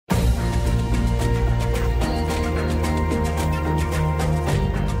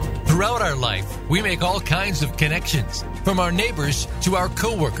Throughout our life, we make all kinds of connections, from our neighbors to our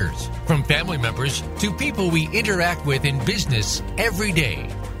coworkers, from family members to people we interact with in business every day.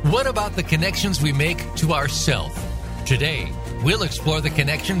 What about the connections we make to ourselves? Today, we'll explore the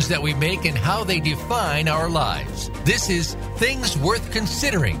connections that we make and how they define our lives. This is Things Worth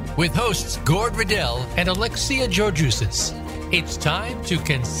Considering with hosts Gord Riddell and Alexia Georgiousis. It's time to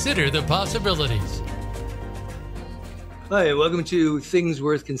consider the possibilities. Hi, welcome to Things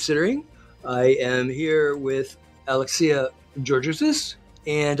Worth Considering. I am here with Alexia Georgiousis,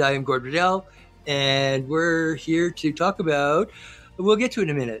 and I am Gord Riddell, and we're here to talk about, we'll get to it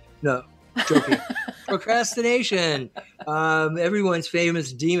in a minute. No, joking. Procrastination, everyone's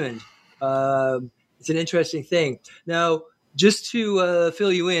famous demon. It's an interesting thing. Now, just to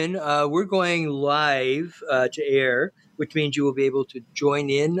fill you in, we're going live to air, which means you will be able to join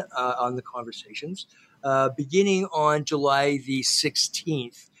in on the conversations. Beginning on July the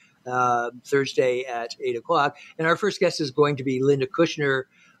 16th, Thursday at 8 o'clock. And our first guest is going to be Linda Kushner,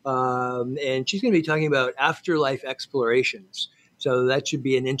 and she's going to be talking about afterlife explorations. So that should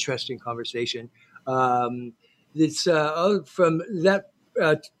be an interesting conversation. It's from that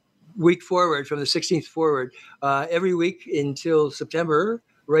week forward, from the 16th forward, every week until September,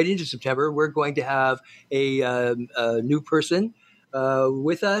 right into September, we're going to have a new person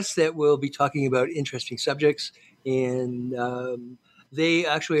with us that will be talking about interesting subjects, and they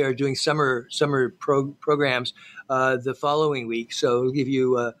actually are doing summer programs the following week. So it'll give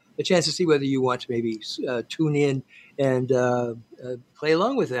you a chance to see whether you want to maybe tune in and play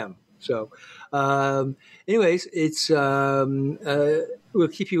along with them. So, anyways, it's we'll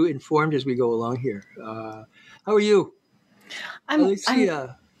keep you informed as we go along here. How are you,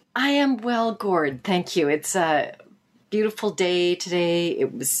 Alicia? I am well, Gord. Thank you. It's a beautiful day today.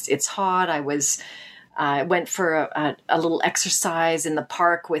 It's hot. I went for a little exercise in the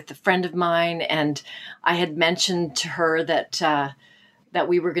park with a friend of mine, and I had mentioned to her that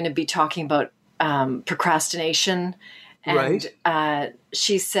we were going to be talking about procrastination, and right.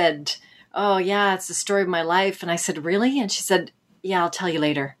 She said, "Oh yeah, it's the story of my life." And I said, "Really?" And she said, "Yeah, I'll tell you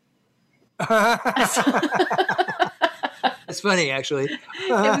later." It's funny, actually.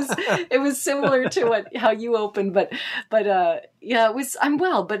 It was similar to how you opened, but yeah, it was. I'm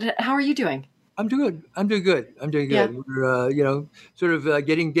well, but how are you doing? I'm doing good. Yeah. We're sort of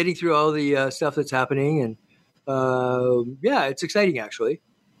getting through all the stuff that's happening, and yeah, it's exciting. Actually,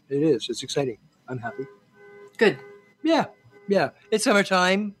 it is. It's exciting. I'm happy. Good. Yeah. It's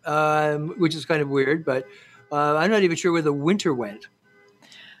summertime, which is kind of weird, but I'm not even sure where the winter went.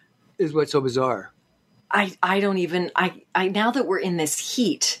 Is what's so bizarre. I don't even, I now that we're in this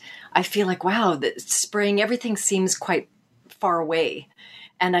heat, I feel like, wow, the spring, everything seems quite far away.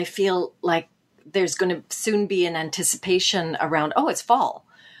 And I feel like there's going to soon be an anticipation around, oh, it's fall.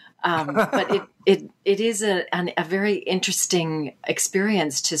 But it is a very interesting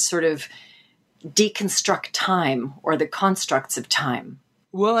experience to sort of deconstruct time or the constructs of time.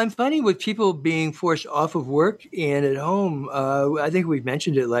 Well, I'm finding with people being forced off of work and at home, I think we've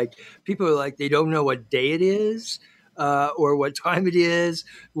mentioned it, like people are like, they don't know what day it is or what time it is.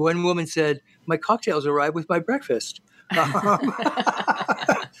 One woman said, my cocktails arrive with my breakfast.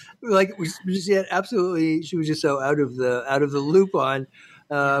 Like absolutely, she was just so out of the loop on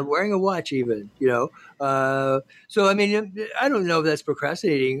wearing a watch even, So, I mean, I don't know if that's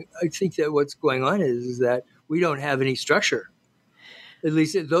procrastinating. I think that what's going on is that we don't have any structure. At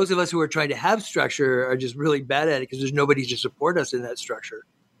least those of us who are trying to have structure are just really bad at it because there's nobody to support us in that structure.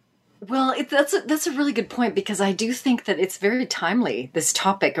 Well, that's a really good point, because I do think that it's very timely, this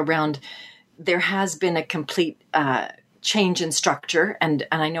topic around there has been a complete change in structure. And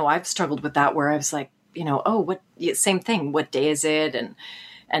I know I've struggled with that, where I was like, same thing. What day is it?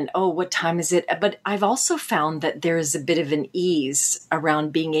 And oh, what time is it? But I've also found that there is a bit of an ease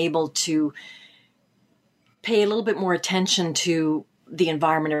around being able to pay a little bit more attention to the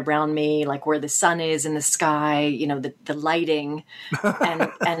environment around me, like where the sun is in the sky, the lighting,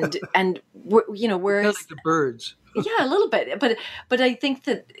 and whereas like the birds. Yeah, a little bit, but I think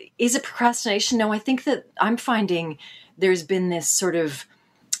that, is it procrastination? No, I think that I'm finding there's been this sort of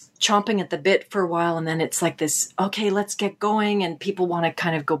chomping at the bit for a while, and then it's like this, okay, let's get going, and people want to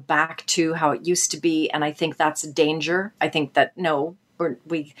kind of go back to how it used to be, and I think that's a danger. I think that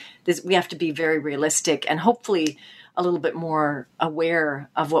we have to be very realistic and hopefully a little bit more aware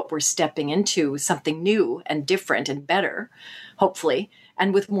of what we're stepping into, something new and different and better, hopefully,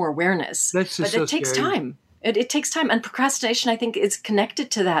 and with more awareness. But it takes time. It takes time. And procrastination, I think, is connected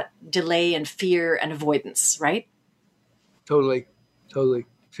to that delay and fear and avoidance, right? Totally.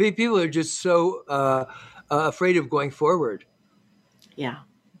 People are just so afraid of going forward. Yeah.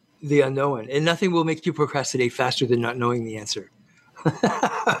 the unknown, and nothing will make you procrastinate faster than not knowing the answer.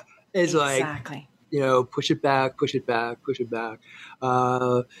 It's Exactly. like, push it back, push it back, push it back.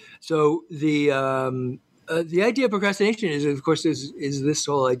 So the idea of procrastination is, of course, is this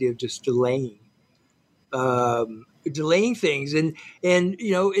whole idea of just delaying things, and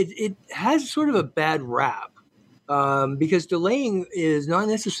it has sort of a bad rap, because delaying is not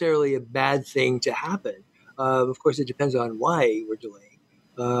necessarily a bad thing to happen. Of course, it depends on why we're delaying.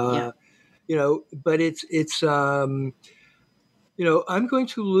 But it's I'm going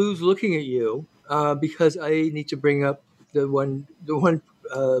to lose looking at you because I need to bring up the one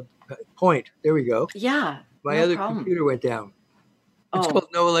point. There we go. Yeah. My no other problem. computer went down. It's Oh. called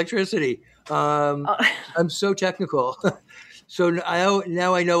no electricity. I'm so technical. So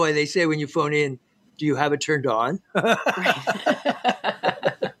now I know why they say when you phone in, do you have it turned on?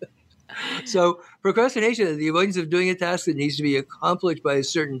 So procrastination is the avoidance of doing a task that needs to be accomplished by a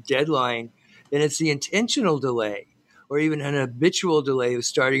certain deadline. And it's the intentional delay or even an habitual delay of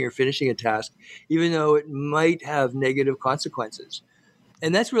starting or finishing a task, even though it might have negative consequences.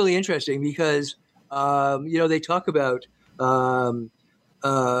 And that's really interesting because, they talk about there's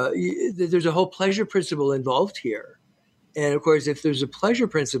a whole pleasure principle involved here. And of course, if there's a pleasure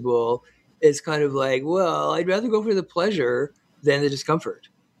principle, it's kind of like, well, I'd rather go for the pleasure than the discomfort.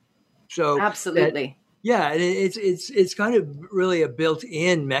 So Absolutely. It's kind of really a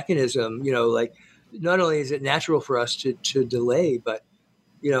built-in mechanism, like not only is it natural for us to delay, but,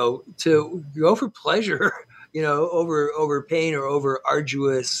 to go for pleasure, over pain or over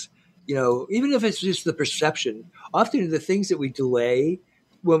arduous, even if it's just the perception. Often the things that we delay,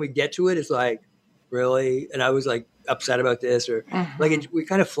 when we get to it, it's like, really? And I was like upset about this, or we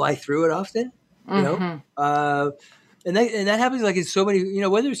kind of fly through it often, and that happens like in so many,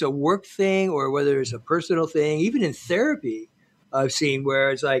 whether it's a work thing or whether it's a personal thing, even in therapy, I've seen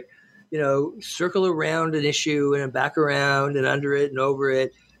where it's like, circle around an issue and back around and under it and over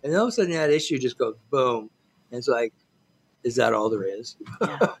it. And all of a sudden that issue just goes boom. And it's like, is that all there is?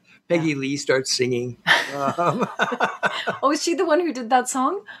 Yeah. Peggy Lee starts singing. Oh, is she the one who did that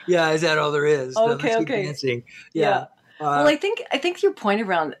song? Yeah, is that all there is? Okay. Dancing. Yeah. Well, I think your point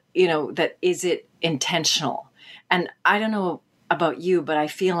around, that is it intentional? And I don't know about you, but I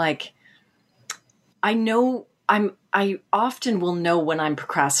feel like I often will know when I'm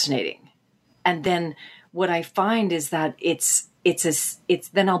procrastinating. And then what I find is that it's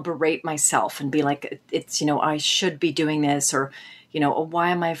then I'll berate myself and be like, I should be doing this, or,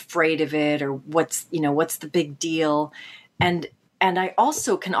 why am I afraid of it? Or what's the big deal? And I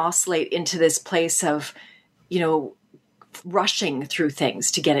also can oscillate into this place of, rushing through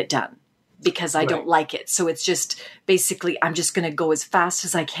things to get it done because I don't like it. So it's just basically, I'm just going to go as fast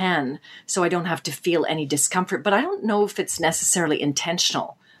as I can so I don't have to feel any discomfort. But I don't know if it's necessarily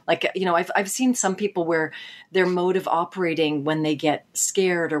intentional. Like, I've seen some people where their mode of operating when they get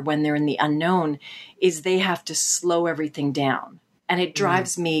scared or when they're in the unknown is they have to slow everything down. And it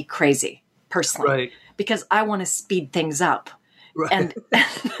drives me crazy personally because I want to speed things up. Right. And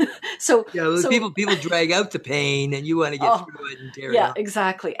so people drag out the pain and you want to get through it and tear it out.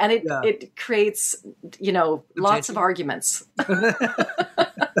 Exactly. And it creates, lots of arguments.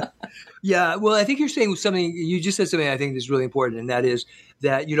 Yeah. Well, I think you're saying something, you just said something I think is really important, and that is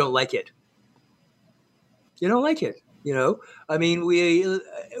that you don't like it. You don't like it. I mean, we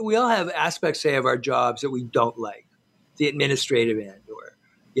all have aspects, say, of our jobs that we don't like, the administrative end or,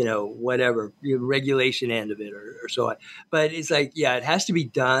 whatever, regulation end of it or so on. But it's like, it has to be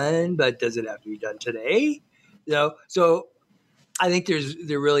done, but does it have to be done today? So I think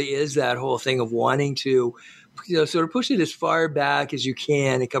there really is that whole thing of wanting to, sort of push it as far back as you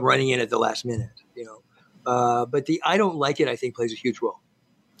can and come running in at the last minute, but the I don't like it, I think, plays a huge role.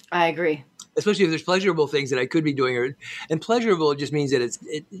 I agree. Especially if there's pleasurable things that I could be doing, and pleasurable just means that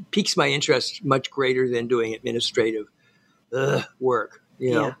it piques my interest much greater than doing administrative work.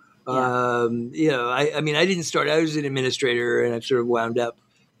 I mean, I didn't start out as an administrator, and I've sort of wound up,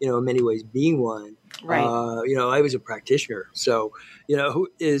 in many ways being one. Right. I was a practitioner, so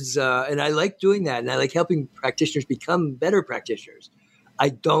and I like doing that, and I like helping practitioners become better practitioners. I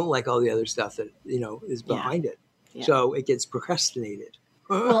don't like all the other stuff that is behind it, so it gets procrastinated.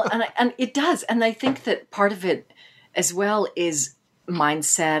 Well, and it does, and I think that part of it as well is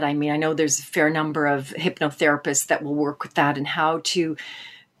mindset. I mean, I know there's a fair number of hypnotherapists that will work with that and how to,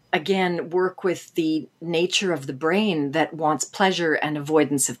 again, work with the nature of the brain that wants pleasure and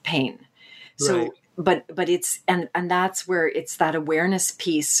avoidance of pain. So, but it's, and that's where it's that awareness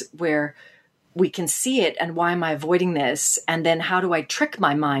piece where we can see it and why am I avoiding this? And then how do I trick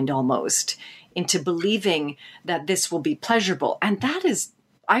my mind almost into believing that this will be pleasurable? And that is,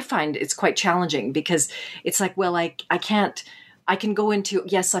 I find it's quite challenging because it's like, well, I can't, I can go into,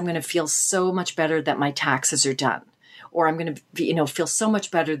 yes, I'm going to feel so much better that my taxes are done, or I'm going to, feel so much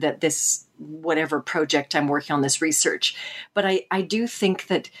better that this, whatever project I'm working on, this research. But I do think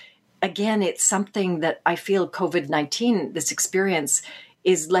that, again, it's something that I feel COVID-19, this experience,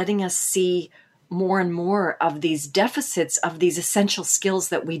 is letting us see more and more of these deficits of these essential skills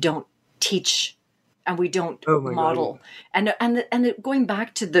that we don't teach and we don't model. God. And going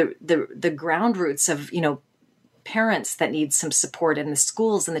back to the ground roots of, parents that need some support, and the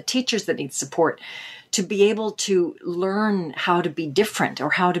schools and the teachers that need support, to be able to learn how to be different,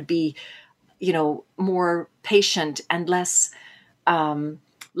 or how to be, more patient and less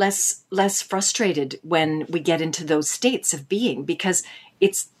frustrated when we get into those states of being, because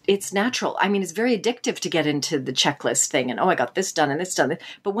it's natural. I mean, it's very addictive to get into the checklist thing and, I got this done and this done.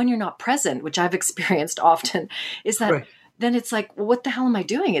 But when you're not present, which I've experienced often, is that then it's like, well, what the hell am I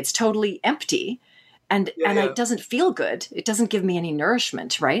doing? It's totally empty. And it doesn't feel good. It doesn't give me any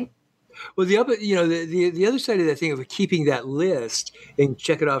nourishment, right? Well, the other side of that thing of keeping that list and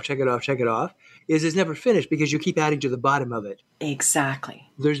check it off, is it's never finished, because you keep adding to the bottom of it. Exactly.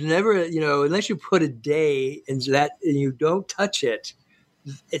 There's never, unless you put a day and you don't touch it,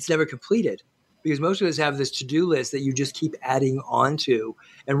 it's never completed, because most of us have this to-do list that you just keep adding onto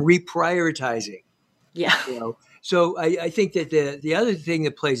and reprioritizing. Yeah. So I think that the other thing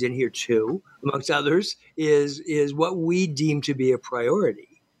that plays in here too, amongst others, is what we deem to be a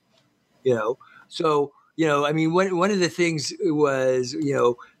priority. So I mean, one of the things was,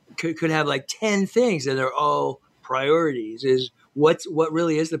 could have like 10 things and they're all priorities. Is what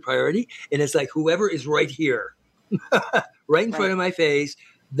really is the priority? And it's like, whoever is right here, right in front of my face,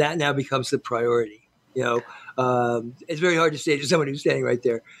 that now becomes the priority. It's very hard to say to someone who's standing right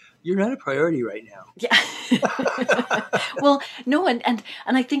there, you're not a priority right now. Yeah. Well, no. And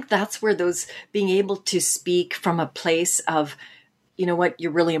I think that's where those being able to speak from a place of, you know what,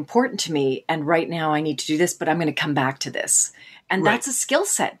 you're really important to me. And right now I need to do this, but I'm going to come back to this. And that's a skill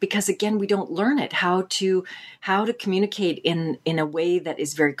set, because again, we don't learn it, how to communicate in a way that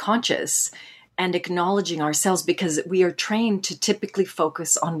is very conscious and acknowledging ourselves, because we are trained to typically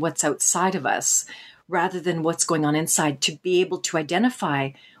focus on what's outside of us rather than what's going on inside, to be able to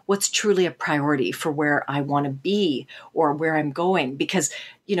identify what's truly a priority for where I want to be or where I'm going. Because,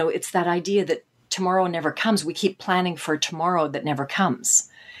 it's that idea that tomorrow never comes. We keep planning for tomorrow that never comes.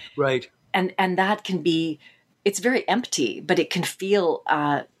 Right. And that can be, it's very empty, but it can feel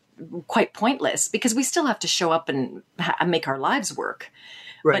quite pointless, because we still have to show up and make our lives work.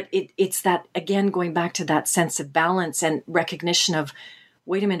 Right. But it's that, again, going back to that sense of balance and recognition of,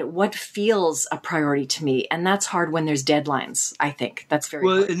 wait a minute, what feels a priority to me? And that's hard when there's deadlines, I think. That's very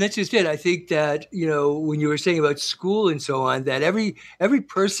hard. And that's just it. I think that, when you were saying about school and so on, that every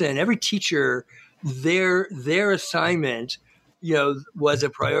person, every teacher, their assignment, was a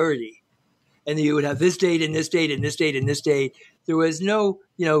priority. And you would have this date and this date and this date and this date. There was no,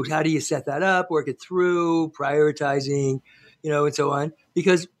 how do you set that up, work it through, prioritizing, and so on.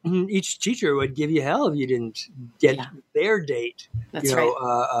 Because each teacher would give you hell if you didn't get their date, That's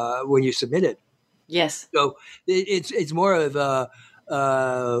right. When you submitted. Yes. So it's more of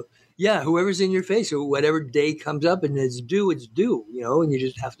whoever's in your face, or whatever day comes up and it's due, and you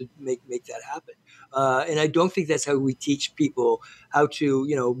just have to make that happen. And I don't think that's how we teach people how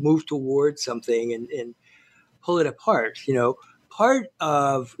to, move towards something and pull it apart. Part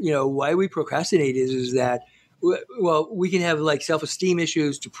of, why we procrastinate is that, well, we can have like self-esteem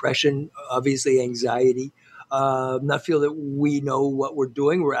issues, depression, obviously anxiety, not feel that we know what we're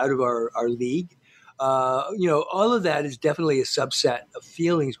doing. We're out of our league. All of that is definitely a subset of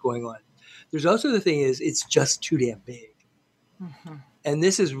feelings going on. There's also the thing is, it's just too damn big. Mm-hmm. And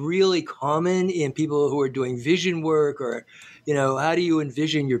this is really common in people who are doing vision work, or, how do you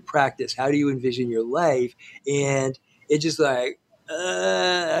envision your practice? How do you envision your life? And it's just like,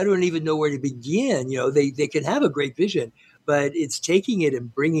 I don't even know where to begin. They can have a great vision, but it's taking it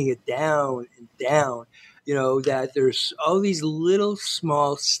and bringing it down and down, that there's all these little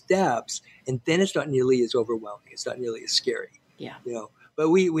small steps, and then it's not nearly as overwhelming. It's not nearly as scary. Yeah. But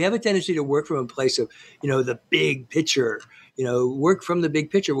we have a tendency to work from a place of, the big picture, work from the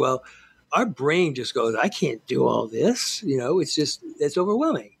big picture. Well, our brain just goes, I can't do all this. It's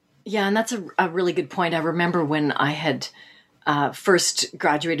overwhelming. Yeah. And that's a really good point. I remember when I had first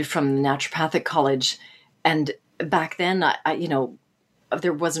graduated from the naturopathic college, and back then,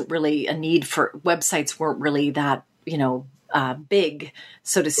 there wasn't really a need for, websites weren't really that, big,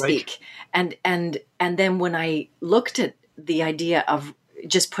 so to speak. Right. And then when I looked at the idea of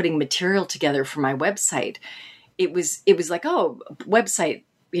just putting material together for my website, it was like, oh, website,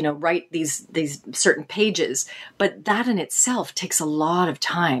 write these certain pages, but that in itself takes a lot of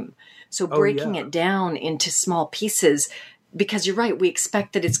time. So breaking it down into small pieces, because you're right, we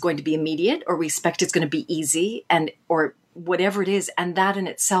expect that it's going to be immediate, or we expect it's going to be easy, or whatever it is. And that in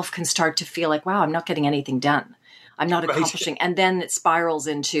itself can start to feel like, wow, I'm not getting anything done. I'm not accomplishing. And then it spirals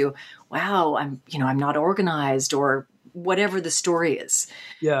into, wow, I'm not organized, or whatever the story is.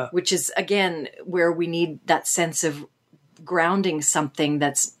 Yeah. Which is, again, where we need that sense of grounding something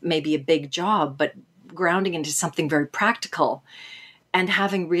that's maybe a big job, but grounding into something very practical and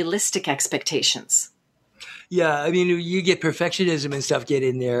having realistic expectations. Yeah, I mean, you get perfectionism and stuff get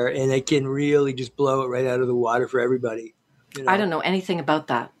in there, and it can really just blow it right out of the water for everybody. I don't know anything about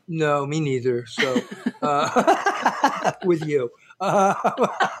that. No, me neither. So, with you.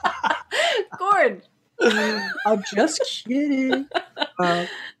 Gord. I'm just kidding.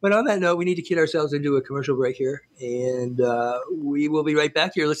 But on that note, we need to kid ourselves into a commercial break here. And we will be right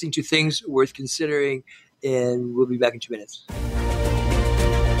back. You're listening to Things Worth Considering, and we'll be back in 2 minutes.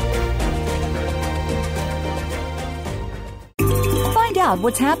 Find out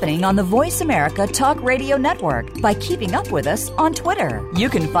what's happening on the Voice America Talk Radio Network by keeping up with us on Twitter. You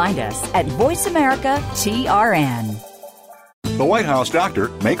can find us at Voice America TRN. The White House doctor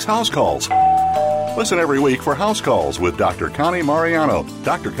makes house calls. Listen every week for House Calls with Dr. Connie Mariano.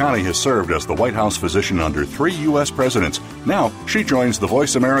 Dr. Connie has served as the White House physician under 3 U.S. presidents. Now, she joins the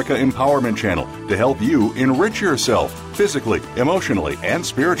Voice America Empowerment Channel to help you enrich yourself physically, emotionally, and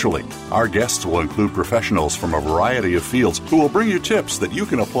spiritually. Our guests will include professionals from a variety of fields who will bring you tips that you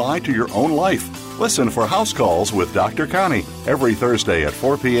can apply to your own life. Listen for House Calls with Dr. Connie every Thursday at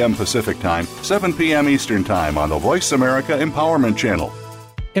 4 p.m. Pacific Time, 7 p.m. Eastern Time on the Voice America Empowerment Channel.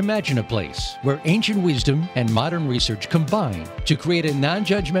 Imagine a place where ancient wisdom and modern research combine to create a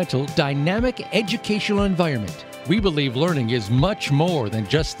non-judgmental, dynamic educational environment. We believe learning is much more than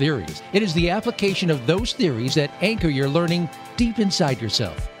just theories. It is the application of those theories that anchor your learning deep inside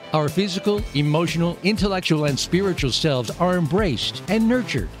yourself. Our physical, emotional, intellectual, and spiritual selves are embraced and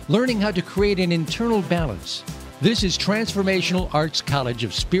nurtured, learning how to create an internal balance. This is Transformational Arts College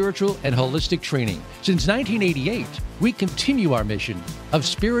of Spiritual and Holistic Training. Since 1988, we continue our mission of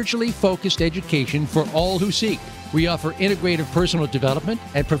spiritually focused education for all who seek. We offer integrative personal development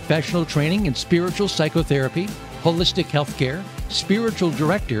and professional training in spiritual psychotherapy, holistic healthcare, spiritual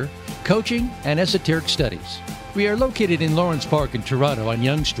director, coaching, and esoteric studies. We are located in Lawrence Park in Toronto on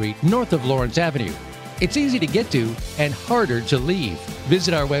Yonge Street, north of Lawrence Avenue. It's easy to get to and harder to leave.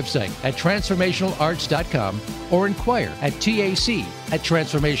 Visit our website at transformationalarts.com or inquire at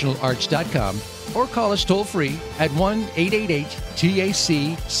TAC@transformationalarts.com or call us toll free at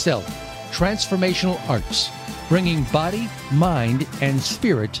 1-888-TAC-SELF. Transformational Arts, bringing body, mind, and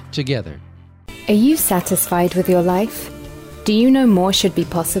spirit together. Are you satisfied with your life? Do you know more should be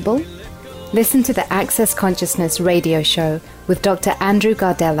possible? Listen to the Access Consciousness radio show with Dr. Andrew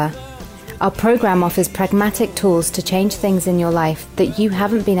Gardella. Our program offers pragmatic tools to change things in your life that you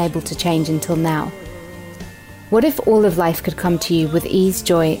haven't been able to change until now. What if all of life could come to you with ease,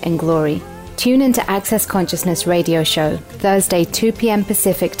 joy, and glory? Tune into Access Consciousness radio show, Thursday, 2 p.m.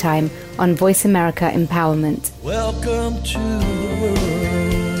 Pacific Time on Voice America Empowerment. Welcome to the world.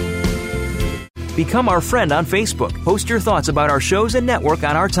 Become our friend on Facebook. Post your thoughts about our shows and network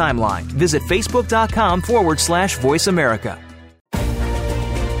on our timeline. Visit facebook.com/Voice America.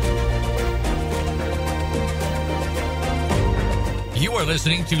 You are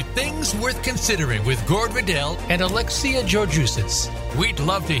listening to Things Worth Considering with Gord Riddell and Alexia Georgiousis. We'd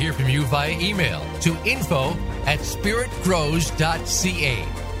love to hear from you via email to info@spiritgrows.ca.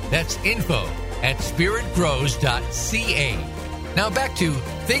 That's info@spiritgrows.ca. Now back to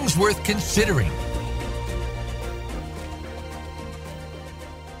Things Worth Considering.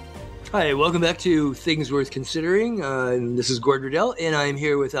 Hi, welcome back to Things Worth Considering. This is Gord Riddell, and I'm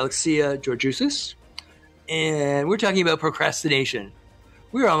here with Alexia Georgiousis. And we're talking about procrastination.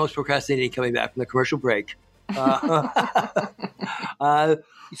 We were almost procrastinating coming back from the commercial break. So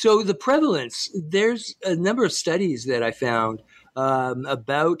the prevalence, there's a number of studies that I found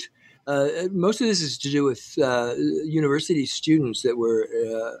about, most of this is to do with university students that were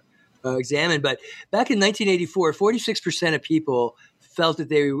examined. But back in 1984, 46% of people felt that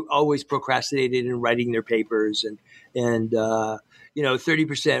they always procrastinated in writing their papers, and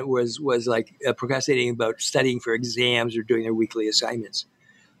 30% was like procrastinating about studying for exams or doing their weekly assignments.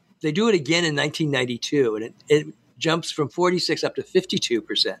 They do it again in 1992, and it jumps from 46 up to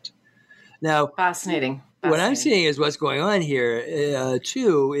 52%. Now, Fascinating. What I'm seeing is what's going on here,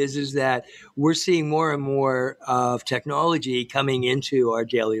 too, is that we're seeing more and more of technology coming into our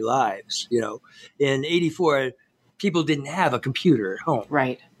daily lives. In 84, people didn't have a computer at home.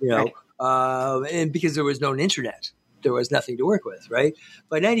 Right. Right. And because there was no internet, there was nothing to work with, right?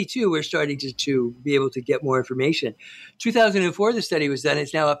 By 92, we're starting to be able to get more information. 2004, the study was done.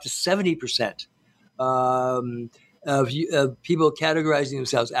 It's now up to 70% of people categorizing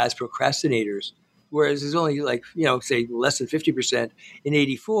themselves as procrastinators, whereas there's only say less than 50% in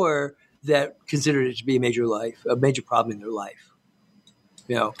 84 that considered it to be a major problem in their life.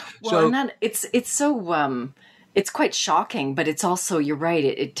 Well, and that it's so it's quite shocking, but it's also, you're right,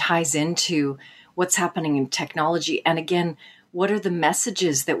 it ties into what's happening in technology. And again, what are the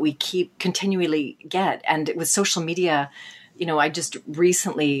messages that we keep continually get? And with social media, I just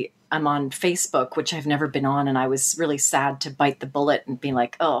recently, I'm on Facebook, which I've never been on. And I was really sad to bite the bullet and be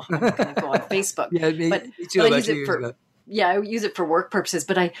like, oh, I'm not going to go on Facebook. But I use it for work purposes.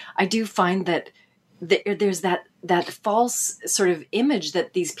 But I do find that there's that false sort of image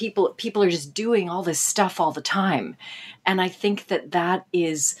that these people are just doing all this stuff all the time. And I think that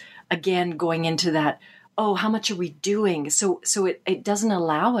is, again, going into that, oh, how much are we doing? So it doesn't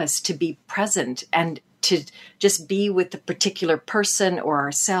allow us to be present and to just be with the particular person or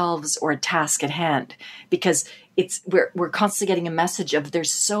ourselves or a task at hand, because we're constantly getting a message of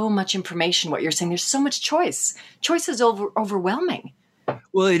there's so much information. What you're saying, there's so much choice. Choice is overwhelming.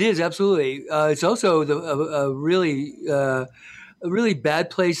 Well, it is, absolutely. It's also a really bad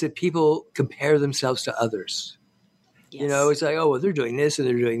place that people compare themselves to others. Yes. It's like, oh, well, they're doing this and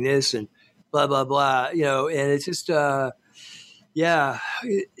they're doing this and blah, blah, blah, and it's just,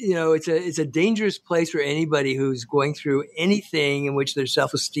 it's a dangerous place for anybody who's going through anything in which their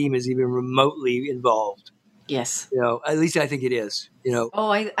self-esteem is even remotely involved. Yes. At least I think it is,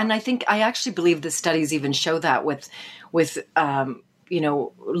 I actually believe the studies even show that with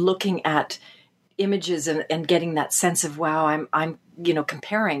looking at images and getting that sense of, wow, I'm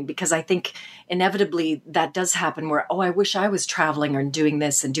comparing, because I think inevitably that does happen where, oh, I wish I was traveling or doing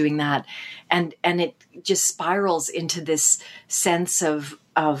this and doing that. And it just spirals into this sense of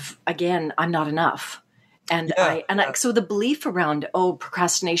again, I'm not enough. And so the belief around,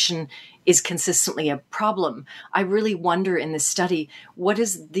 procrastination is consistently a problem. I really wonder in this study, what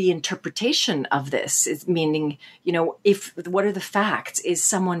is the interpretation of this? It's meaning, what are the facts? Is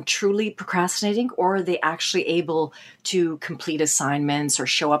someone truly procrastinating, or are they actually able to complete assignments or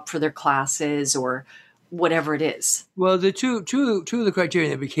show up for their classes or whatever it is? Well, the two of the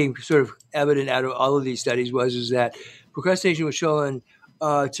criteria that became sort of evident out of all of these studies was that procrastination was shown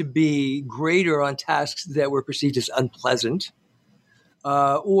to be greater on tasks that were perceived as unpleasant,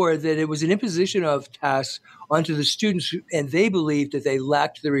 or that it was an imposition of tasks onto the students, and they believed that they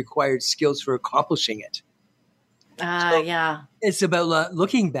lacked the required skills for accomplishing it. It's about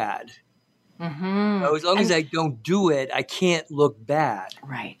looking bad. Mm-hmm. As long as I don't do it, I can't look bad.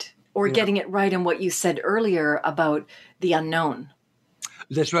 Right. Or getting it right in what you said earlier about the unknown.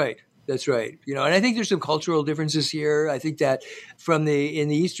 That's right. That's right. And I think there's some cultural differences here. I think that in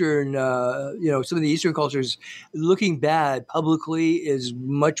the Eastern, some of the Eastern cultures, looking bad publicly is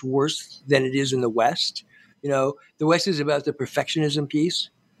much worse than it is in the West. The West is about the perfectionism piece.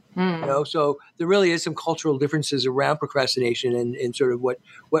 So there really is some cultural differences around procrastination and sort of what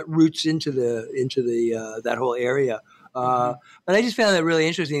roots into the that whole area. But I just found that really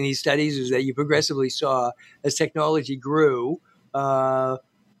interesting in these studies is that you progressively saw, as technology grew, how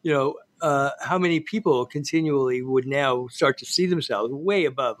many people continually would now start to see themselves way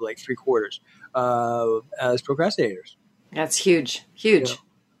above like 3/4 as procrastinators. That's huge. Huge.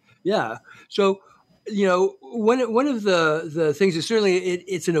 Yeah. So, one of the things is certainly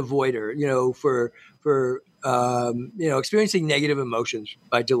it's an avoider, for experiencing negative emotions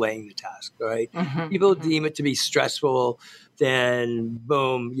by delaying the task. Right. Mm-hmm. People deem it to be stressful, then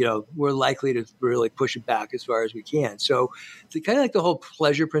boom, we're likely to really push it back as far as we can. So kind of like the whole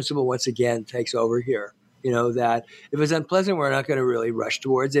pleasure principle once again takes over here. That if it's unpleasant, we're not going to really rush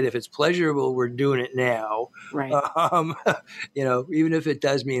towards it. If it's pleasurable, we're doing it now. Right. Even if it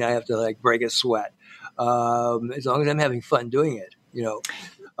does mean I have to break a sweat, as long as I'm having fun doing it,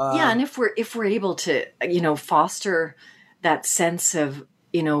 and if we're able to, foster that sense of,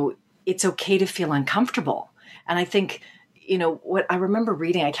 it's okay to feel uncomfortable. And I think, what I remember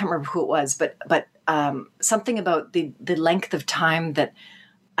reading, I can't remember who it was, but something about the length of time that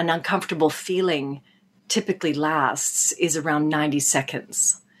an uncomfortable feeling typically lasts is around 90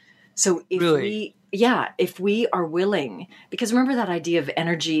 seconds. So if we are willing, because remember that idea of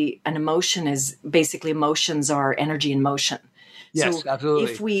energy and emotion is basically emotions are energy in motion. Yes, so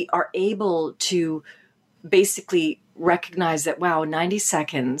absolutely. If we are able to basically recognize that, wow, 90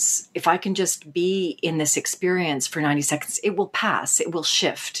 seconds, if I can just be in this experience for 90 seconds, it will pass, it will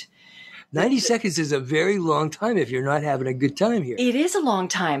shift. 90 seconds is a very long time if you're not having a good time here. It is a long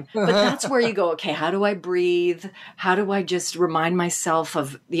time, but that's where you go, okay, how do I breathe? How do I just remind myself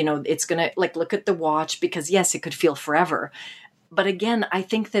of, it's going to look at the watch, because yes, it could feel forever. But again, I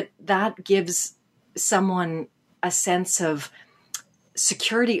think that gives someone a sense of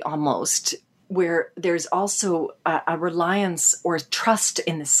security almost, where there's also a reliance or trust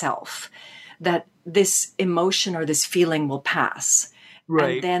in the self that this emotion or this feeling will pass.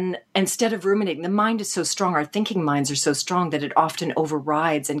 Right. And then instead of ruminating, the mind is so strong, our thinking minds are so strong that it often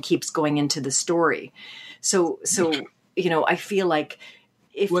overrides and keeps going into the story. So I feel like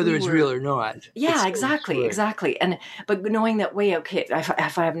whether it's real or not. Yeah, exactly. But knowing that, okay,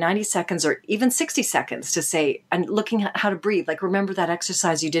 if I have 90 seconds or even 60 seconds to say, and looking at how to breathe, remember that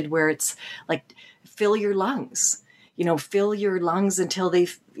exercise you did where it's fill your lungs. Fill your lungs until they,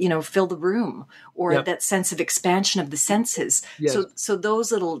 fill the room, or that sense of expansion of the senses. Yes. So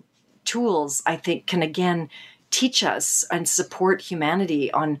those little tools, I think, can again teach us and support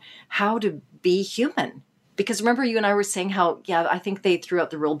humanity on how to be human. Because remember, you and I were saying how, I think they threw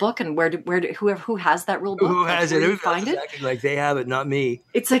out the rule book, and who has that rule book? Who has it? Who find it? Acting like they have it, not me.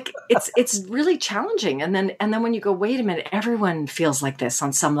 It's it's really challenging. And then when you go, wait a minute, everyone feels like this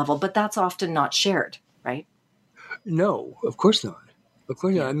on some level, but that's often not shared, right? No, of course not. Of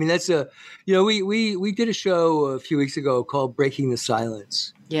course not. I mean, that's we did a show a few weeks ago called Breaking the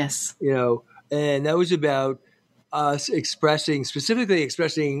Silence. Yes. And that was about us specifically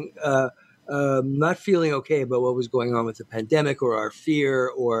expressing not feeling okay about what was going on with the pandemic or our fear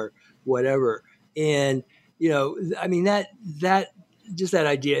or whatever. And, I mean, that just that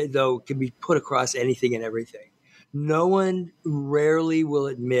idea, though, can be put across anything and everything. No one rarely will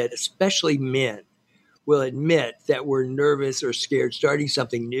admit, especially men, will admit that we're nervous or scared starting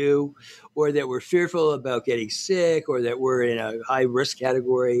something new, or that we're fearful about getting sick, or that we're in a high risk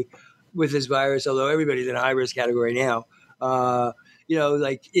category with this virus, although everybody's in a high risk category now.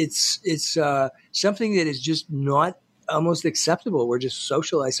 It's something that is just not almost acceptable. We're just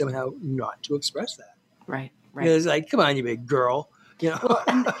socialized somehow not to express that. Right. It's like, come on, you big girl. Well,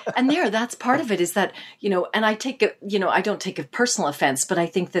 and that's part of it is that, and I take I don't take a personal offense, but I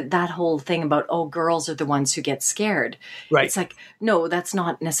think that whole thing about, girls are the ones who get scared. Right. It's like, no, that's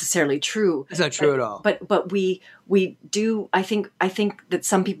not necessarily true. It's not true at all. But we do, I think that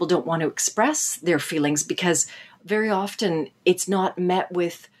some people don't want to express their feelings because very often it's not met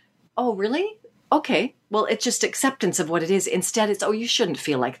with, oh, really? Okay. Well, it's just acceptance of what it is. Instead, it's, oh, you shouldn't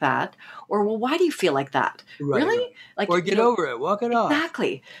feel like that. Or, well, why do you feel like that? Right, really? Right. Or get over it. Walk it off.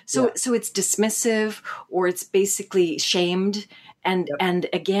 Exactly. So it's dismissive, or it's basically shamed. And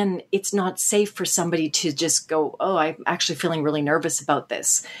again, it's not safe for somebody to just go, oh, I'm actually feeling really nervous about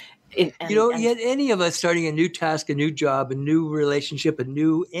this. Yet any of us starting a new task, a new job, a new relationship, a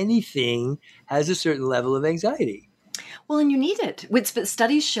new anything has a certain level of anxiety. Well, and you need it.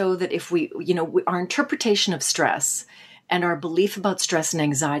 Studies show that if our interpretation of stress and our belief about stress and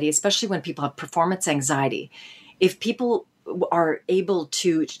anxiety, especially when people have performance anxiety, if people are able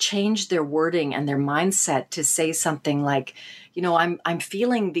to change their wording and their mindset to say something like, I'm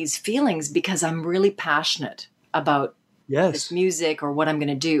feeling these feelings because I'm really passionate about this music or what I'm going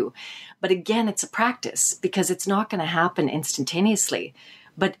to do. But again, it's a practice because it's not going to happen instantaneously.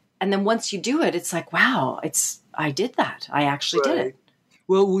 And then once you do it, it's like, wow, I did that. I actually did it.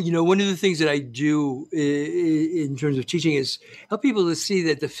 Well, one of the things that I do in terms of teaching is help people to see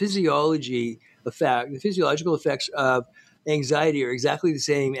that the physiological effects of anxiety are exactly the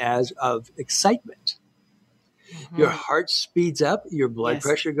same as of excitement. Mm-hmm. Your heart speeds up, your blood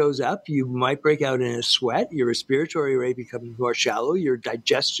pressure goes up, you might break out in a sweat, your respiratory rate becomes more shallow, your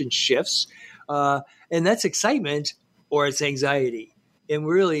digestion shifts, and that's excitement or it's anxiety. And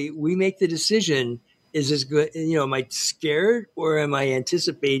really, we make the decision, is this good? Am I scared or am I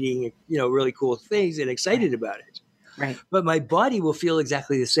anticipating, really cool things and excited about it? Right. But my body will feel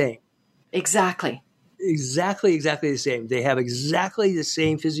exactly the same. Exactly the same. They have exactly the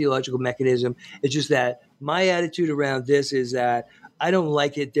same physiological mechanism. It's just that my attitude around this is that I don't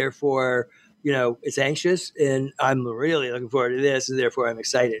like it. Therefore, it's anxious and I'm really looking forward to this and therefore I'm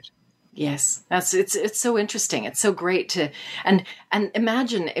excited. Yes, it's so interesting. It's so great to and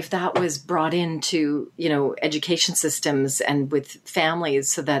imagine if that was brought into education systems and with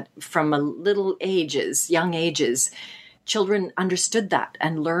families, so that from young ages, children understood that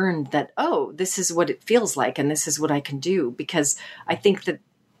and learned that, oh, this is what it feels like and this is what I can do. Because I think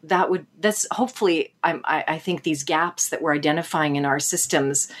that's hopefully I think these gaps that we're identifying in our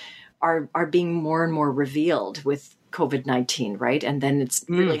systems are being more and more revealed with COVID-19, right? And then it's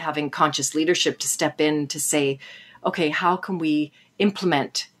really having conscious leadership to step in to say, okay, how can we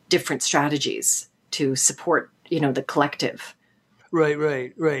implement different strategies to support, the collective.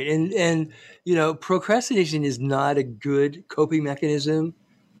 Right. And, procrastination is not a good coping mechanism,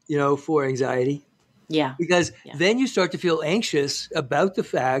 for anxiety. Yeah. Because then you start to feel anxious about the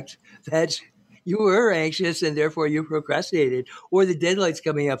fact that you were anxious and therefore you procrastinated, or the deadline's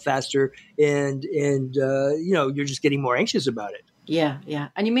coming up faster and you're just getting more anxious about it. Yeah.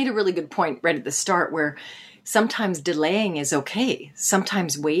 And you made a really good point right at the start where sometimes delaying is okay.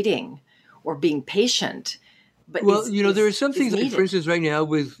 Sometimes waiting or being patient. But there are some things, like, for instance, right now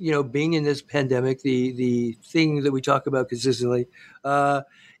with, being in this pandemic, the thing that we talk about consistently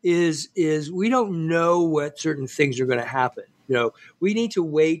is we don't know what certain things are going to happen. We need to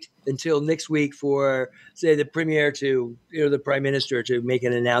wait until next week for, say, the premier to, the prime minister to make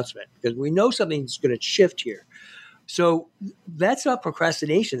an announcement, because we know something's going to shift here. So that's not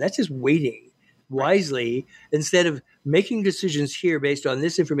procrastination. That's just waiting wisely instead of making decisions here based on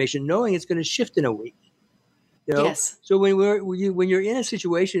this information, knowing it's going to shift in a week. Yes. So when you're in a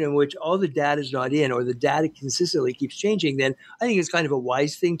situation in which all the data is not in, or the data consistently keeps changing, then I think it's kind of a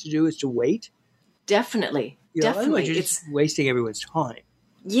wise thing to do is to wait. Definitely. Otherwise you're just wasting everyone's time.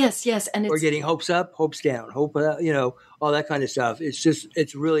 Yes. And or getting hopes up, hopes down, all that kind of stuff.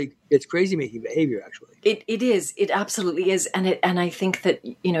 It's crazy making behavior, actually. It is. It absolutely is. And I think that,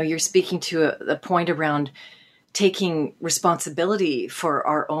 you're speaking to a point around taking responsibility for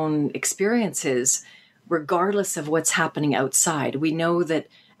our own experiences, regardless of what's happening outside. We know that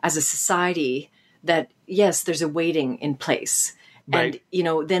as a society that, yes, there's a waiting in place. Right.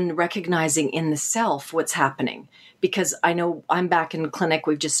 And, then recognizing in the self what's happening. Because I know I'm back in clinic.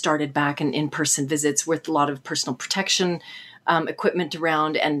 We've just started back in person visits with a lot of personal protection equipment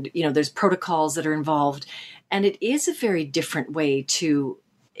around. And, there's protocols that are involved. And it is a very different way to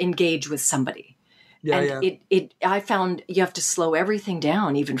engage with somebody. I found you have to slow everything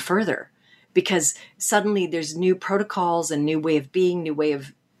down even further, because suddenly there's new protocols and new way of being, new way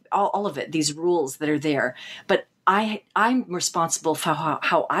of all of it, these rules that are there. But I'm responsible for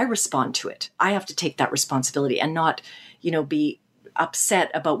how I respond to it. I have to take that responsibility and not, be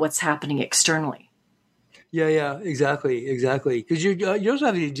upset about what's happening externally. Yeah, exactly. Because you're also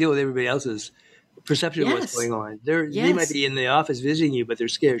having to deal with everybody else's perception of what's going on. They might be in the office visiting you, but they're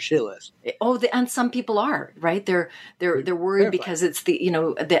scared shitless. And some people are, right? They're worried terrified because it's they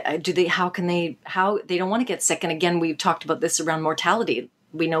don't want to get sick. And again, we've talked about this around mortality.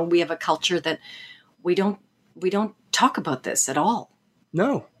 We know we have a culture that we don't talk about this at all.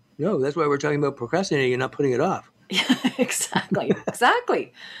 No, that's why we're talking about procrastinating and not putting it off. Exactly.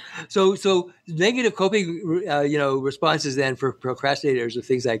 So negative coping, responses then for procrastinators are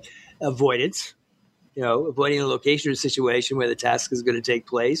things like avoidance, avoiding a location or situation where the task is going to take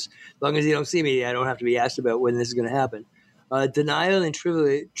place. As long as you don't see me, I don't have to be asked about when this is going to happen. Denial and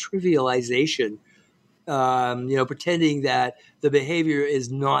trivialization, pretending that the behavior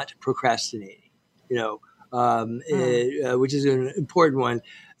is not procrastinating, which is an important one,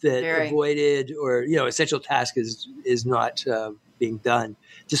 that avoided or, essential task is not being done.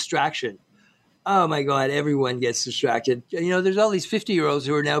 Distraction. Oh my God, everyone gets distracted. There's all these 50-year-olds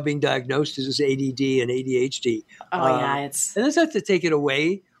who are now being diagnosed as ADD and ADHD. And that's not to take it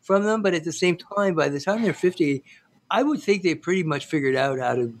away from them, but at the same time, by the time they're 50, I would think they pretty much figured out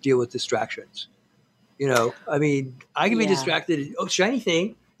how to deal with distractions. I can be distracted. Oh, shiny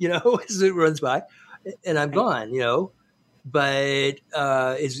thing, as it runs by, and I'm gone, But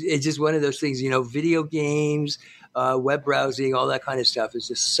it's just one of those things, video games, web browsing, all that kind of stuff is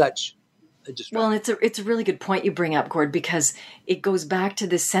just such a distraction. Well, it's a really good point you bring up, Gord, because it goes back to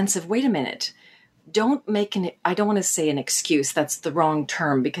this sense of, wait a minute, I don't want to say an excuse. That's the wrong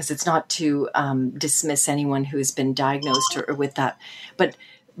term, because it's not to dismiss anyone who has been diagnosed or with that. But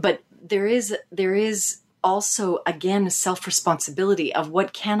there is also, again, self-responsibility of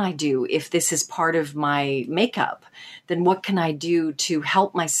what can I do if this is part of my makeup? Then what can I do to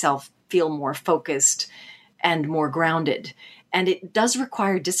help myself feel more focused and more grounded? And it does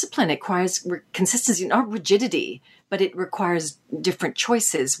require discipline. It requires consistency, not rigidity, but it requires different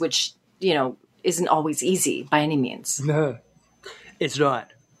choices, which, isn't always easy by any means. No, it's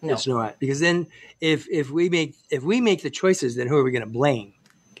not. No. It's not. Because then if we make the choices, then who are we going to blame?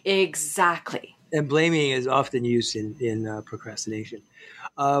 Exactly. And blaming is often used in procrastination.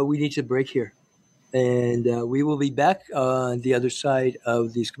 We need to break here. And we will be back on the other side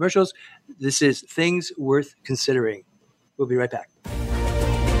of these commercials. This is Things Worth Considering. We'll be right back.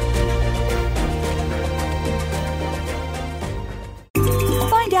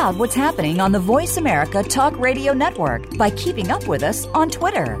 Find out what's happening on the Voice America Talk Radio Network by keeping up with us on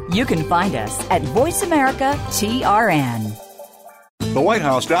Twitter. You can find us at Voice America TRN. The White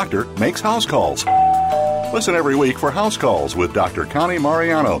House doctor makes house calls. Listen every week for House Calls with Dr. Connie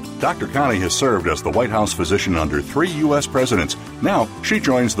Mariano. Dr. Connie has served as the White House physician under 3 U.S. presidents. Now, she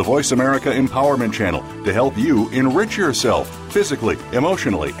joins the Voice America Empowerment Channel to help you enrich yourself physically,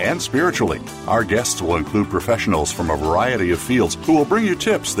 emotionally, and spiritually. Our guests will include professionals from a variety of fields who will bring you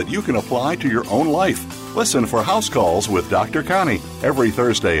tips that you can apply to your own life. Listen for House Calls with Dr. Connie every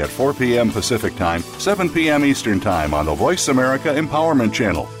Thursday at 4 p.m. Pacific Time, 7 p.m. Eastern Time on the Voice America Empowerment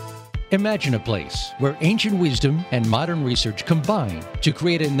Channel. Imagine a place where ancient wisdom and modern research combine to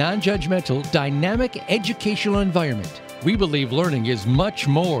create a non-judgmental, dynamic educational environment. We believe learning is much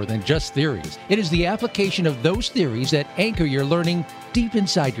more than just theories. It is the application of those theories that anchor your learning deep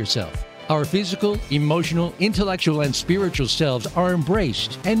inside yourself. Our physical, emotional, intellectual, and spiritual selves are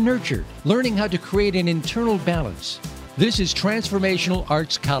embraced and nurtured, learning how to create an internal balance. This is Transformational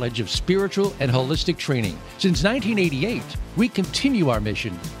Arts College of Spiritual and Holistic Training. Since 1988, we continue our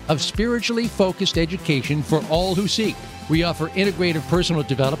mission of spiritually focused education for all who seek. We offer integrative personal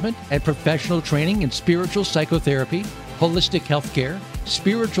development and professional training in spiritual psychotherapy, holistic healthcare,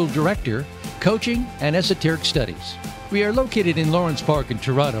 spiritual director, coaching, and esoteric studies. We are located in Lawrence Park in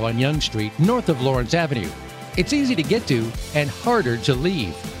Toronto on Yonge Street, north of Lawrence Avenue. It's easy to get to and harder to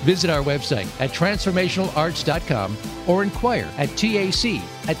leave. Visit our website at transformationalarts.com or inquire at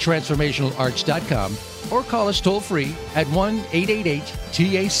TAC@transformationalarts.com or call us toll-free at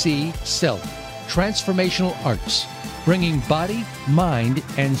 1-888-TAC-SELF. Transformational Arts, bringing body, mind,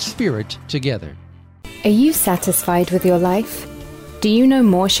 and spirit together. Are you satisfied with your life? Do you know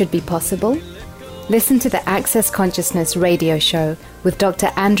more should be possible? Listen to the Access Consciousness radio show with Dr.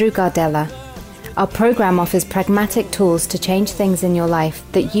 Andrew Gardella. Our program offers pragmatic tools to change things in your life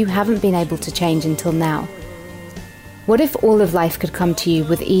that you haven't been able to change until now. What if all of life could come to you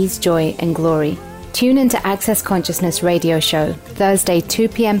with ease, joy, and glory? Tune into Access Consciousness radio show, Thursday, 2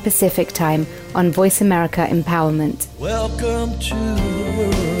 p.m. Pacific Time on Voice America Empowerment. Welcome to the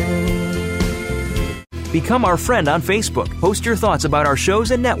world. Become our friend on Facebook. Post your thoughts about our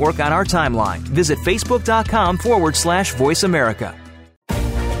shows and network on our timeline. Visit facebook.com/Voice America.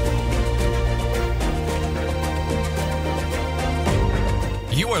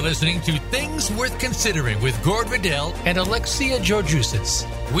 You are listening to Things Worth Considering with Gord Riddell and Alexia Georgiousis.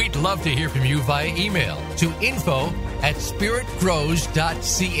 We'd love to hear from you via email to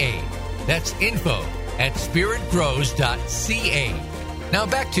info@spiritgrows.ca. That's info@spiritgrows.ca. Now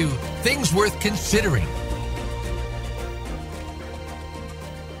back to Things Worth Considering.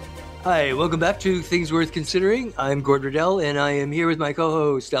 Hi, welcome back to Things Worth Considering. I'm Gord Riddell, and I am here with my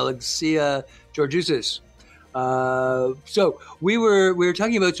co-host, Alexia Georgiousis. So we were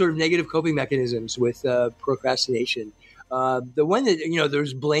talking about sort of negative coping mechanisms with procrastination. The one that,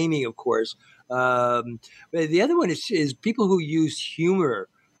 there's blaming, of course. But the other one is people who use humor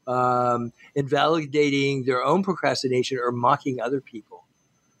in validating their own procrastination or mocking other people.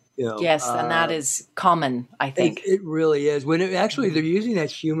 Yes, and that is common, I think. It really is. When they're using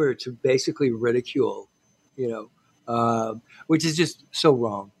that humor to basically ridicule, which is just so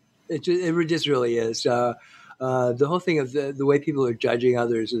wrong. It just really is. The whole thing of the way people are judging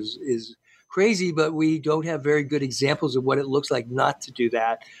others is crazy, but we don't have very good examples of what it looks like not to do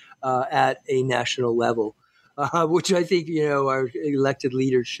that at a national level, which I think, our elected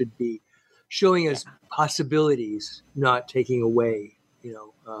leaders should be showing us possibilities, not taking away,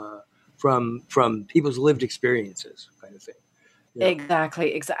 from people's lived experiences kind of thing. Yeah.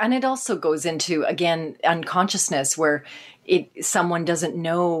 Exactly. And it also goes into, again, unconsciousness where someone doesn't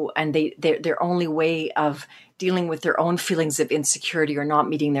know, and their only way of dealing with their own feelings of insecurity or not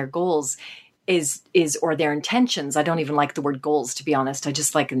meeting their goals is or their intentions. I don't even like the word goals, to be honest. I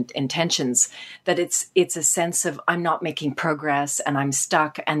just like intentions, that it's a sense of I'm not making progress and I'm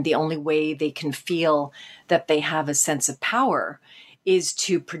stuck. And the only way they can feel that they have a sense of power is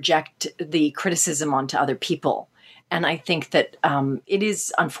to project the criticism onto other people. And I think that it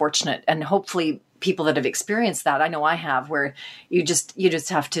is unfortunate, and hopefully people that have experienced that, I know I have, where you just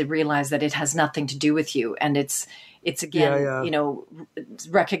have to realize that it has nothing to do with you, and it's again,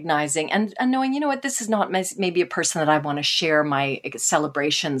 recognizing and knowing, this is not maybe a person that I want to share my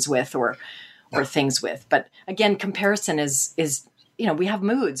celebrations with or things with. But again, comparison is we have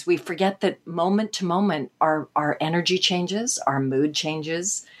moods. We forget that moment to moment, our energy changes, our mood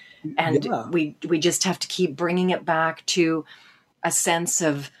changes. And we just have to keep bringing it back to a sense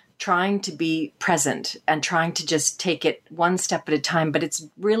of trying to be present and trying to just take it one step at a time. But it's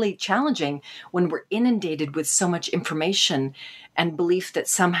really challenging when we're inundated with so much information and belief that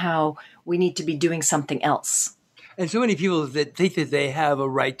somehow we need to be doing something else. And so many people that think that they have a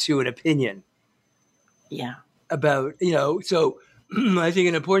right to an opinion. Yeah. About, so I think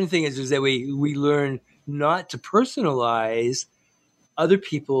an important thing is that we learn not to personalize other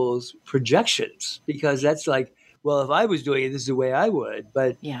people's projections, because that's like, well, if I was doing it, this is the way I would,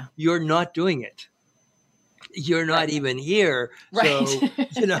 but you're not doing it. You're not even here. Right.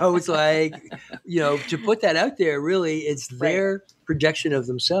 So, it's like, to put that out there, really, it's their projection of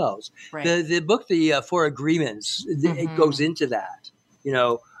themselves. Right. The book, The Four Agreements, it goes into that,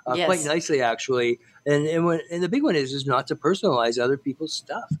 quite nicely, actually. And the big one is not to personalize other people's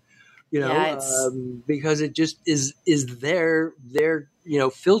stuff, because it just is their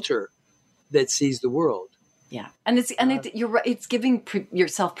filter that sees the world. Yeah. You're right. It's giving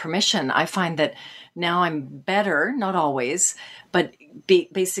yourself permission. I find that now I'm better, not always, but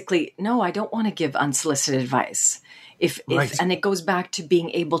basically, no, I don't want to give unsolicited advice. And it goes back to being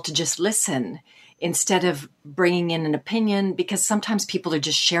able to just listen instead of bringing in an opinion, because sometimes people are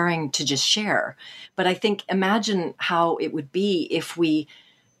just sharing to just share. But I think, imagine how it would be if we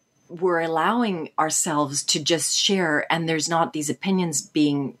were allowing ourselves to just share, and there's not these opinions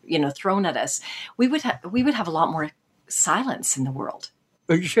being, thrown at us. We would have a lot more silence in the world.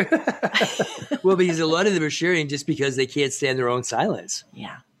 Well, because a lot of them are sharing just because they can't stand their own silence.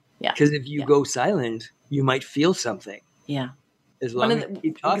 Yeah. Because if you go silent, you might feel something. Yeah. As long as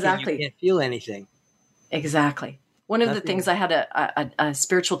you keep talking, you can't feel anything. Exactly. One of the things, I had a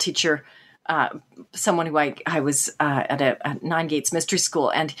spiritual teacher, someone who I was at Nine Gates Mystery School,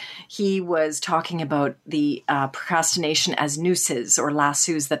 and he was talking about the procrastination as nooses or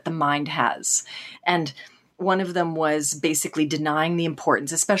lassos that the mind has. And one of them was basically denying the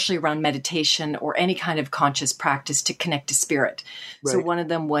importance, especially around meditation or any kind of conscious practice to connect to spirit. Right. So one of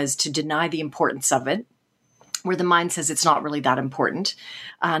them was to deny the importance of it, where the mind says it's not really that important.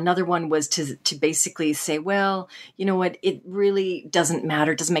 Another one was to basically say, well, you know what, it really doesn't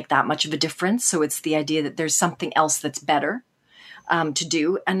matter, doesn't make that much of a difference. So it's the idea that there's something else that's better to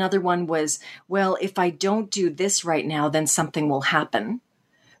do. Another one was, well, if I don't do this right now, then something will happen.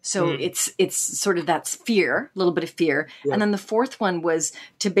 So it's sort of that's fear, a little bit of fear. Yeah. And then the fourth one was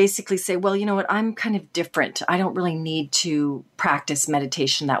to basically say, well, you know what, I'm kind of different. I don't really need to practice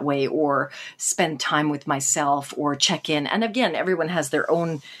meditation that way or spend time with myself or check in. And again, everyone has their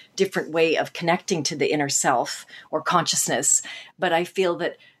own different way of connecting to the inner self or consciousness. But I feel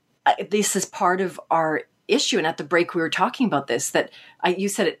that this is part of our issue. And at the break, we were talking about this, that you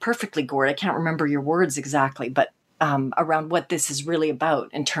said it perfectly, Gord. I can't remember your words exactly, but around what this is really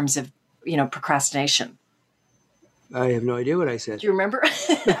about in terms of, procrastination. I have no idea what I said. Do you remember?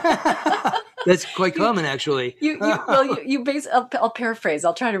 That's quite common, actually. I'll paraphrase.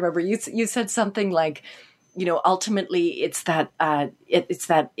 I'll try to remember. You said something like, ultimately it's that it's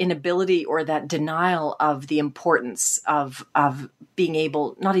that inability or that denial of the importance of being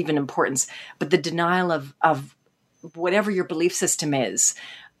able, not even importance, but the denial of whatever your belief system is,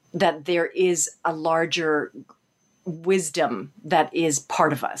 that there is a larger wisdom that is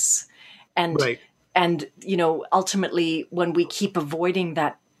part of us. And ultimately when we keep avoiding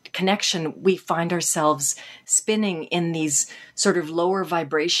that connection, we find ourselves spinning in these sort of lower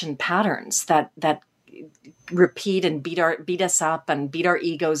vibration patterns that repeat and beat us up and beat our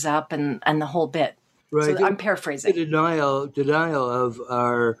egos up and the whole bit. Right. So I'm paraphrasing. The denial of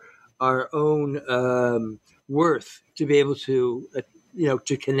our own worth to be able to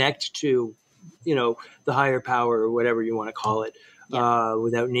to connect to the higher power or whatever you want to call it,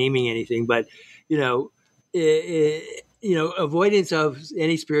 without naming anything. But, avoidance of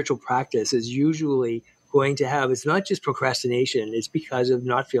any spiritual practice is usually going to have, it's not just procrastination, it's because of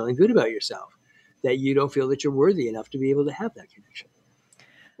not feeling good about yourself, that you don't feel that you're worthy enough to be able to have that connection.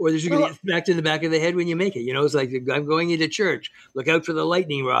 Or there's going to get smacked in the back of the head when you make it. It's like, I'm going into church, look out for the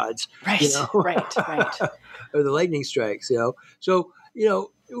lightning rods. Right, right. Or the lightning strikes, So,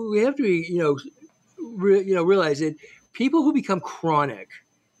 we have to be, realize that people who become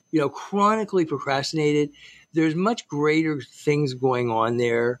chronically procrastinated, there's much greater things going on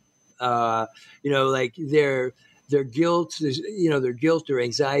there. Like their guilt, their guilt, their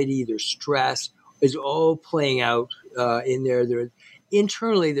anxiety, their stress is all playing out in there.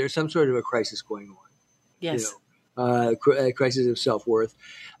 Internally, there's some sort of a crisis going on. Yes. A crisis of self-worth.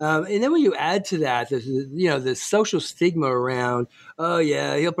 And then when you add to that, the social stigma around, oh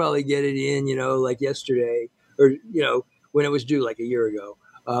yeah, he'll probably get it in, like yesterday, or, when it was due like a year ago.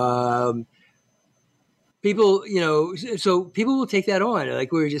 People, so people will take that on.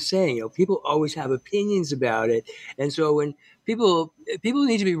 Like we were just saying, people always have opinions about it. And so when people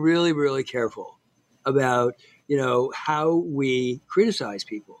need to be really, really careful about, how we criticize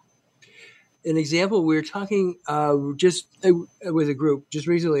people. An example, we were talking just with a group just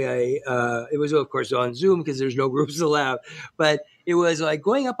recently. It was, of course, on Zoom because there's no groups allowed. But It was like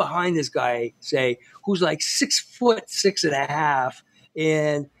going up behind this guy, say, who's like 6'6.5",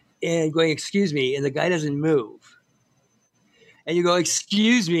 and going, "Excuse me," and the guy doesn't move. And you go,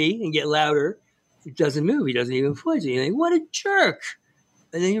 "Excuse me," and get louder. It doesn't move. He doesn't even flinch. And you think, what a jerk.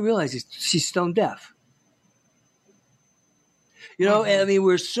 And then you realize she's stone deaf. You know, and I mean,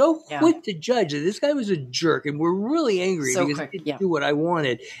 we're so quick to judge that this guy was a jerk, and we're really angry because he didn't do what I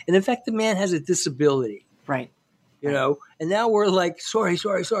wanted. And in fact, the man has a disability. Right. You know, and now we're like, sorry.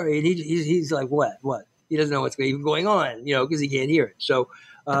 And he's like, what? He doesn't know what's even going on, you know, because he can't hear it. So,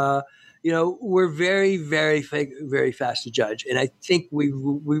 you know, we're very, very, very fast to judge. And I think we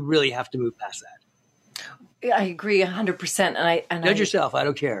really have to move past that. I agree 100%. And judge yourself. I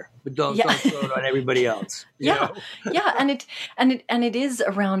don't care, but don't throw it on everybody else. You know? And it is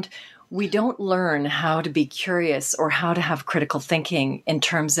around. We don't learn how to be curious or how to have critical thinking in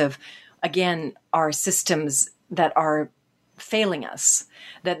terms of, again, our systems that are failing us.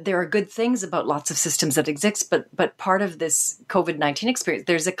 That there are good things about lots of systems that exist, but part of this COVID-19 experience,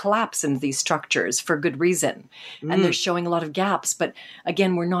 there's a collapse in these structures for good reason. And they're showing a lot of gaps. But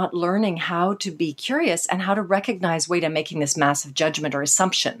again, we're not learning how to be curious and how to recognize, wait, I'm making this massive judgment or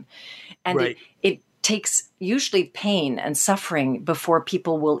assumption. And it takes usually pain and suffering before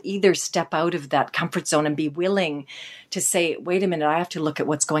people will either step out of that comfort zone and be willing to say, wait a minute, I have to look at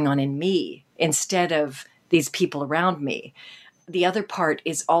what's going on in me instead of these people around me. The other part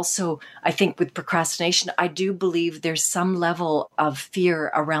is also, I think with procrastination, I do believe there's some level of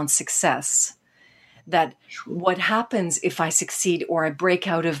fear around success. That what happens if I succeed or I break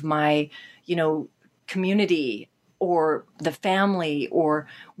out of my, you know, community or the family or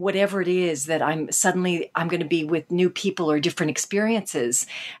whatever it is that I'm going to be with new people or different experiences.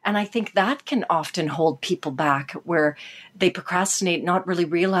 And I think that can often hold people back where they procrastinate, not really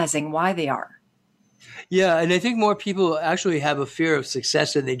realizing why they are. Yeah, and I think more people actually have a fear of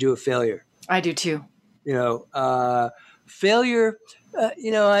success than they do of failure. I do too. You know, failure,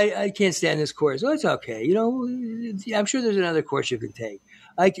 you know, I can't stand this course. Oh, it's okay. You know, I'm sure there's another course you can take.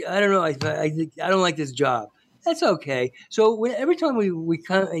 I don't know. I don't like this job. That's okay. So every time we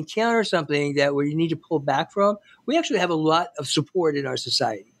encounter something that we need to pull back from, we actually have a lot of support in our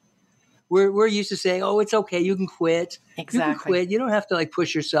society. We're used to saying, "Oh, it's okay. You can quit. Exactly. You can quit. You don't have to like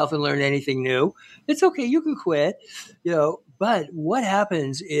push yourself and learn anything new. It's okay. You can quit." You know. But what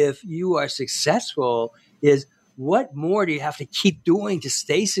happens if you are successful? Is what more do you have to keep doing to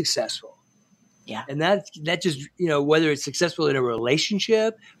stay successful? Yeah. And that just, you know, whether it's successful in a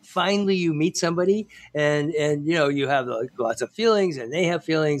relationship, finally you meet somebody and you know, you have like lots of feelings and they have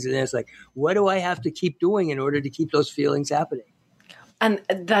feelings, and it's like, what do I have to keep doing in order to keep those feelings happening? And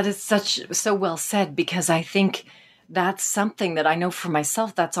that is so well said, because I think that's something that I know for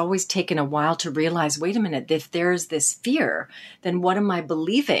myself, that's always taken a while to realize, wait a minute, if there's this fear, then what am I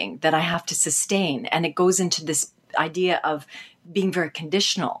believing that I have to sustain? And it goes into this idea of being very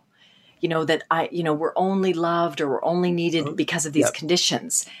conditional, you know, that we're only loved or we're only needed because of these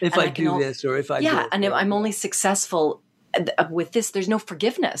conditions. If I do this or if I do it. And I'm only successful with this, there's no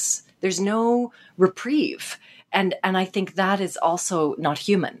forgiveness. There's no reprieve. And I think that is also not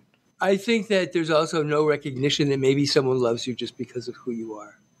human. I think that there's also no recognition that maybe someone loves you just because of who you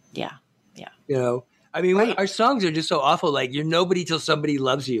are. Yeah, yeah. You know, I mean, our songs are just so awful. Like, you're nobody till somebody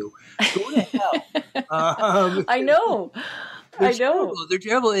loves you. Go to hell. I know. Terrible. They're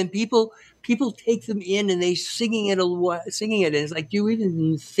terrible, and people take them in and they singing it, and it's like, do you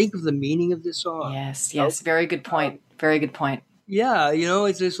even think of the meaning of this song? Yes. Very good point. Very good point. Yeah, you know,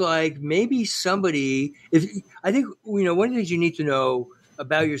 it's just like maybe somebody. I think, you know, one of the things you need to know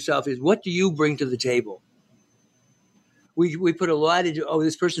about yourself is, what do you bring to the table? We put a lot into,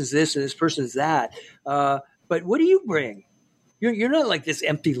 this person's this and this person's that, but what do you bring? You're not like this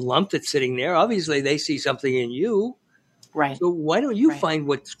empty lump that's sitting there. Obviously, they see something in you, right? So why don't you find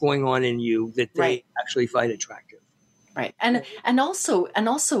what's going on in you that they actually find attractive? Right, and also,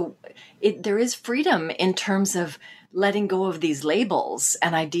 there is freedom in terms of letting go of these labels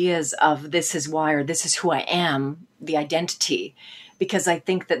and ideas of this is why or this is who I am, the identity, because I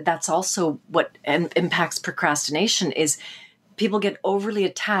think that that's also what impacts procrastination is people get overly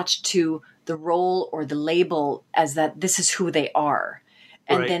attached to the role or the label as that this is who they are.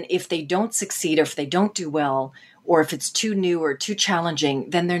 And then if they don't succeed or if they don't do well or if it's too new or too challenging,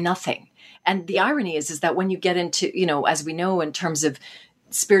 then they're nothing. And the irony is that when you get into, you know, as we know in terms of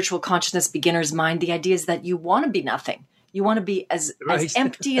spiritual consciousness, beginner's mind, the idea is that you want to be nothing. You want to be as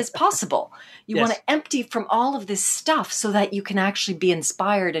empty as possible. You want to empty from all of this stuff so that you can actually be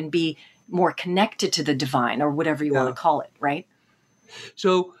inspired and be more connected to the divine or whatever you want to call it, right?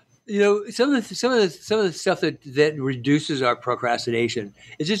 So some of the stuff that reduces our procrastination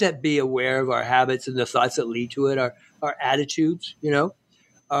is just that be aware of our habits and the thoughts that lead to it, our attitudes.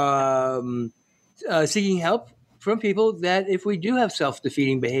 Seeking help from people that if we do have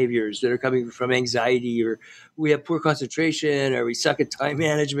self-defeating behaviors that are coming from anxiety, or we have poor concentration, or we suck at time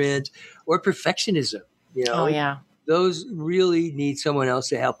management, or perfectionism, Oh, yeah. Those really need someone else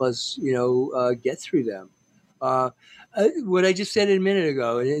to help us, get through them. What I just said a minute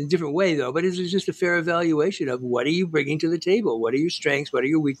ago, in a different way though, but it's just a fair evaluation of what are you bringing to the table? What are your strengths? What are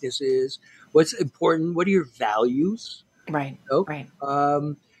your weaknesses? What's important? What are your values? Right. Right.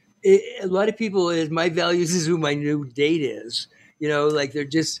 A lot of people, my values is who my new date is. They're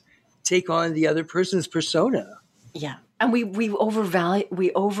just take on the other person's persona. Yeah. And we overvalue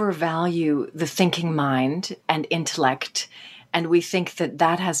the thinking mind and intellect. And we think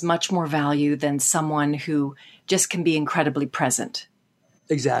that has much more value than someone who just can be incredibly present.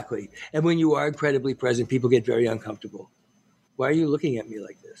 Exactly. And when you are incredibly present, people get very uncomfortable. Why are you looking at me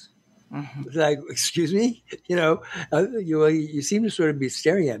like this? Mm-hmm. It's like, excuse me? You seem to sort of be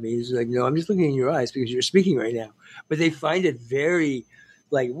staring at me. It's like, no, I'm just looking in your eyes because you're speaking right now. But they find it very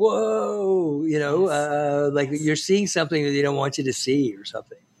like, whoa, yes. Like you're seeing something that they don't want you to see or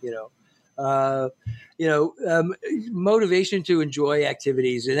something, motivation to enjoy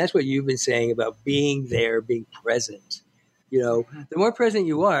activities. And that's what you've been saying about being there, being present. The more present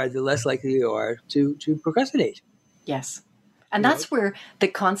you are, the less likely you are to procrastinate. Yes. And that's where the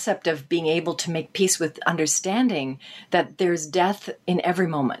concept of being able to make peace with understanding that there's death in every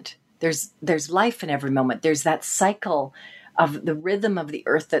moment. There's life in every moment. There's that cycle of the rhythm of the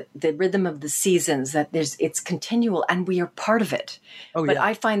earth, that the rhythm of the seasons, that it's continual and we are part of it. Oh, but yeah.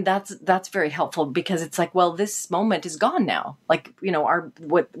 I find that's very helpful because it's like, well, this moment is gone now. Like,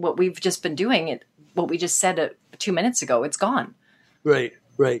 what we've just been doing, what we just said 2 minutes ago, it's gone. Right.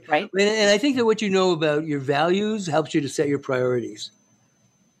 And I think that what you know about your values helps you to set your priorities.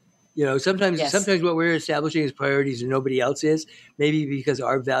 Sometimes what we're establishing as priorities and nobody else is, maybe because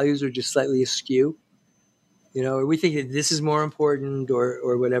our values are just slightly askew. Or we think that this is more important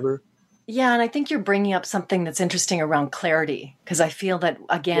or whatever. Yeah, and I think you're bringing up something that's interesting around clarity, because I feel that,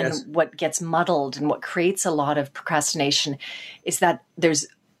 again, yes. What gets muddled and what creates a lot of procrastination is that there's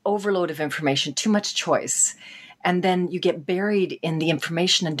overload of information, too much choice. And then you get buried in the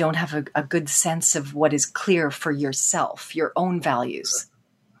information and don't have a good sense of what is clear for yourself, your own values.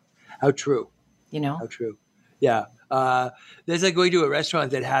 How true. How true. Yeah. There's like going to a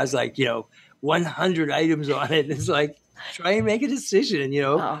restaurant that has 100 items on it. It's like, try and make a decision.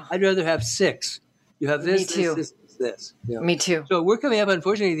 I'd rather have 6. You have this, this. Me too. So we're coming up,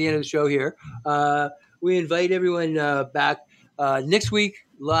 unfortunately, at the end of the show here. We invite everyone back next week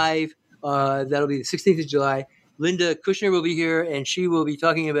live. That'll be the 16th of July. Linda Kushner will be here, and she will be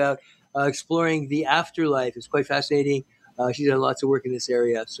talking about exploring the afterlife. It's quite fascinating. She's done lots of work in this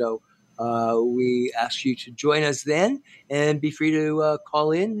area. So we ask you to join us then, and be free to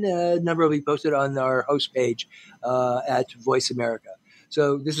call in. Number will be posted on our host page at Voice America.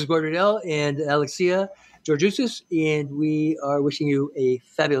 So this is Gord Riddell and Alexia Georgiousis, and we are wishing you a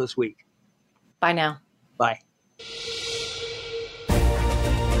fabulous week. Bye now. Bye.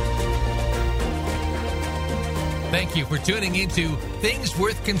 Thank you for tuning into Things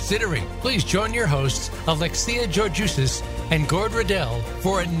Worth Considering. Please join your hosts, Alexia Georgiousis and Gord Riddell,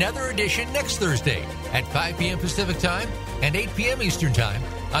 for another edition next Thursday at 5 p.m. Pacific Time and 8 p.m. Eastern Time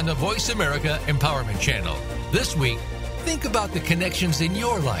on the Voice America Empowerment Channel. This week, think about the connections in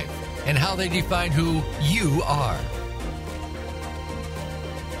your life and how they define who you are.